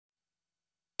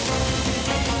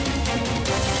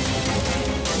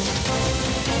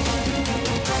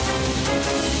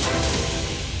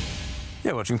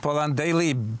You're watching Poland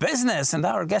Daily Business, and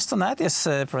our guest tonight is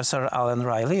Professor Alan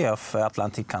Riley of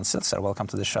Atlantic Council. Sir, welcome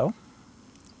to the show.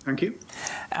 Thank you.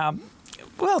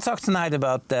 We'll talk tonight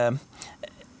about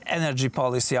energy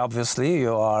policy. Obviously,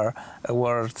 you are a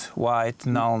worldwide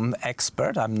known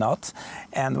expert. I'm not.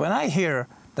 And when I hear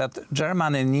that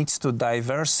Germany needs to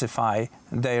diversify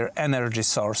their energy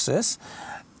sources,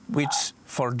 which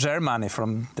for Germany,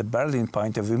 from the Berlin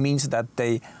point of view, means that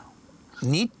they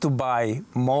need to buy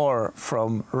more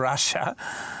from Russia,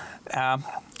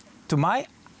 to my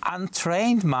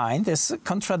untrained mind is a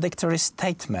contradictory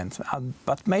statement,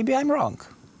 but maybe I'm wrong.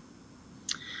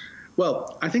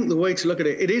 Well, I think the way to look at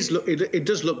it, it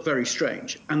does look very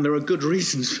strange, and there are good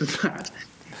reasons for that,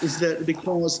 is that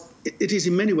because it is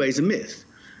in many ways a myth.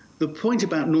 The point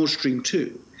about Nord Stream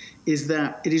 2 is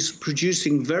that it is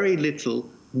producing very little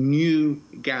new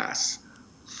gas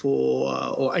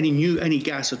or any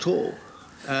gas at all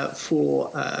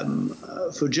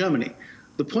for Germany.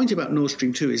 The point about Nord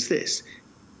Stream 2 is this: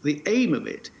 the aim of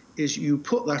it is you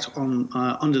put that on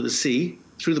under the sea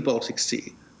through the Baltic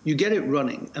Sea, you get it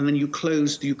running, and then you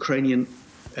close the Ukrainian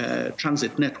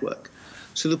transit network.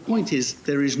 So the point is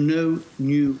there is no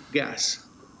new gas.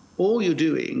 All you're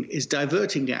doing is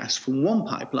diverting gas from one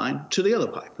pipeline to the other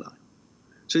pipeline.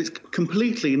 So it's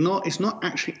completely not, it's not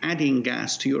actually adding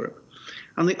gas to Europe.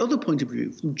 And the other point of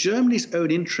view, from Germany's own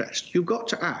interest, you've got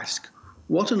to ask,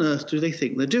 what on earth do they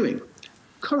think they're doing?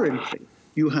 Currently,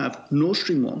 you have Nord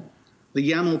Stream 1,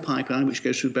 the Yamal pipeline, which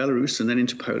goes through Belarus and then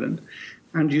into Poland,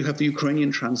 and you have the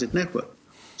Ukrainian transit network.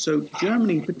 So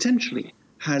Germany potentially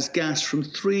has gas from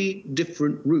 3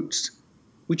 different routes,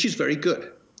 which is very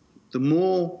good. The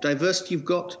more diversity you've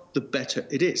got, the better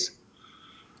it is.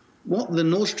 What the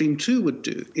Nord Stream 2 would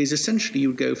do is essentially you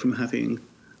would go from having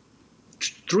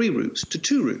 3 routes to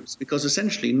 2 routes, because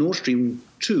essentially Nord Stream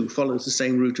 2 follows the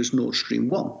same route as Nord Stream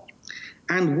 1.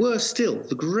 And worse still,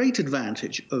 the great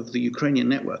advantage of the Ukrainian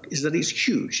network is that it's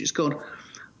huge. It's got,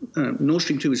 Nord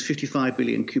Stream 2 is 55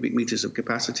 billion cubic meters of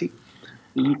capacity.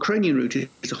 The Ukrainian route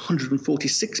is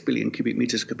 146 billion cubic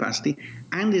meters of capacity,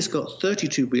 and it's got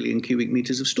 32 billion cubic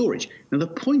meters of storage. Now, the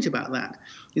point about that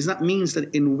is that means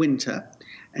that in winter,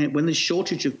 when there's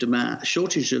shortage of demand,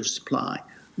 shortage of supply,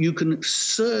 you can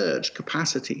surge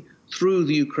capacity through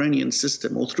the Ukrainian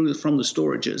system or from the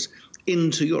storages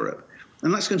into Europe.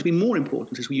 And that's going to be more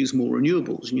important as we use more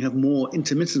renewables and you have more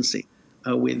intermittency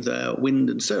with wind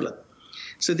and solar.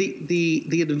 So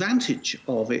the advantage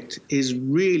of it is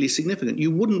really significant.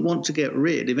 You wouldn't want to get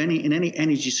rid of in any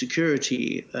energy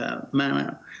security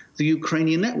manner the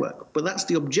Ukrainian network, but that's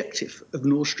the objective of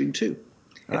Nord Stream 2.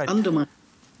 Right.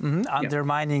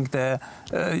 Undermining the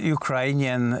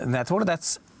Ukrainian network.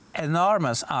 That's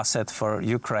enormous asset for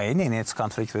Ukraine in its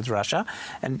conflict with Russia.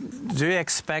 And do you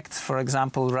expect, for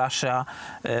example, Russia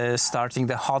starting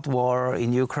the hot war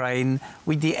in Ukraine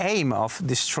with the aim of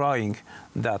destroying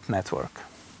that network?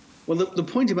 Well, the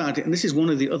point about it, and this is one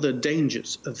of the other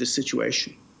dangers of this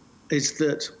situation, is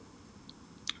that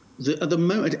at the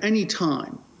moment, at any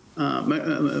time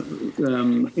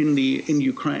in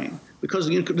Ukraine, because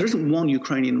there isn't one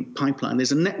Ukrainian pipeline,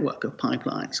 there's a network of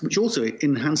pipelines, which also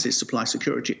enhances supply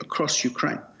security across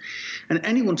Ukraine. And at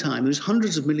any one time, there's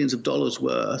hundreds of millions of dollars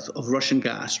worth of Russian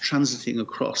gas transiting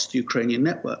across the Ukrainian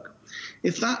network.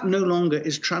 If that no longer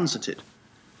is transited,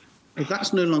 if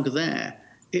that's no longer there,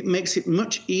 it makes it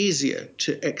much easier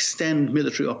to extend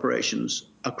military operations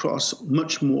across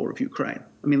much more of Ukraine.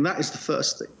 I mean, that is the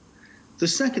first thing. The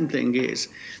second thing is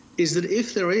that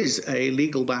if there is a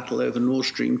legal battle over Nord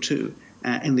Stream 2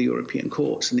 in the European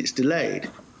courts and it's delayed,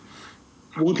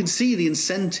 one can see the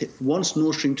incentive, once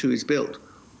Nord Stream 2 is built,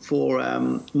 for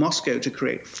Moscow to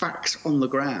create facts on the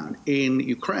ground in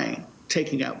Ukraine,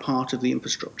 taking out part of the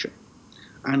infrastructure.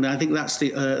 And I think that's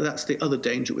the other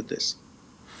danger with this.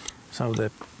 So the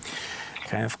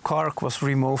kind of cork was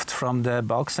removed from the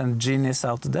box and gin is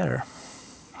out there.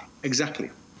 Exactly.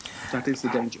 That is the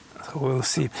danger. We'll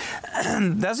see.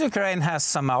 Does Ukraine have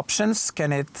some options?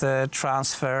 Can it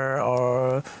transfer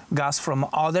or gas from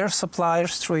other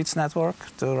suppliers through its network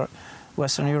to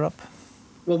Western Europe?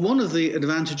 Well, one of the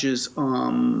advantages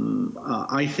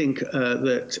I think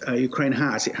that Ukraine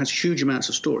has, it has huge amounts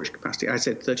of storage capacity. I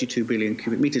said 32 billion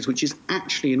cubic meters, which is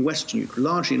actually in Western Ukraine,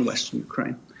 largely in Western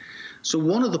Ukraine. So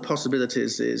one of the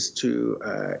possibilities is to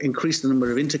increase the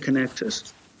number of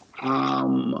interconnectors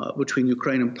between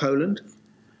Ukraine and Poland.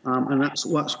 And that's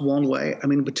one way. I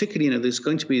mean, particularly, there's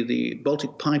going to be the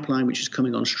Baltic pipeline, which is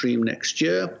coming on stream next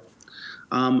year.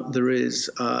 There is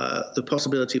the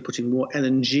possibility of putting more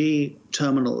LNG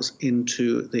terminals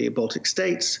into the Baltic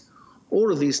states.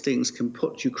 All of these things can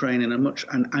put Ukraine in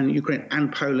and Ukraine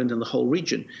and Poland and the whole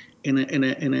region in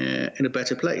a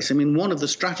better place. I mean, one of the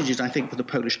strategies I think for the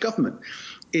Polish government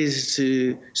is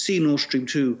to see Nord Stream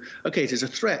 2, okay, it is a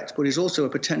threat, but it's also a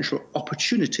potential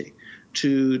opportunity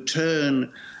to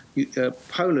turn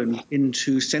Poland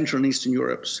into Central and Eastern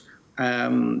Europe's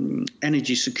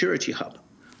energy security hub,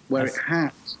 where it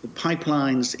has the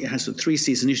pipelines, it has the Three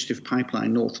Seas Initiative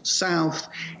pipeline north-south,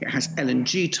 it has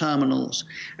LNG terminals,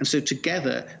 and so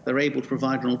together they're able to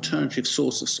provide an alternative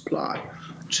source of supply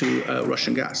to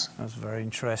Russian gas. That's a very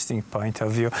interesting point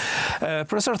of view.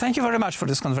 Professor, thank you very much for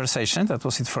this conversation. That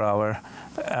was it for our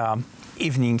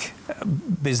evening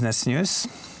business news.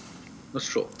 That's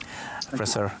true.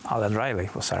 Professor Alan Riley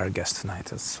was our guest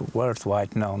tonight. As a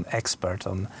worldwide known expert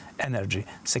on energy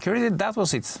security. That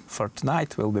was it for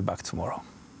tonight. We'll be back tomorrow.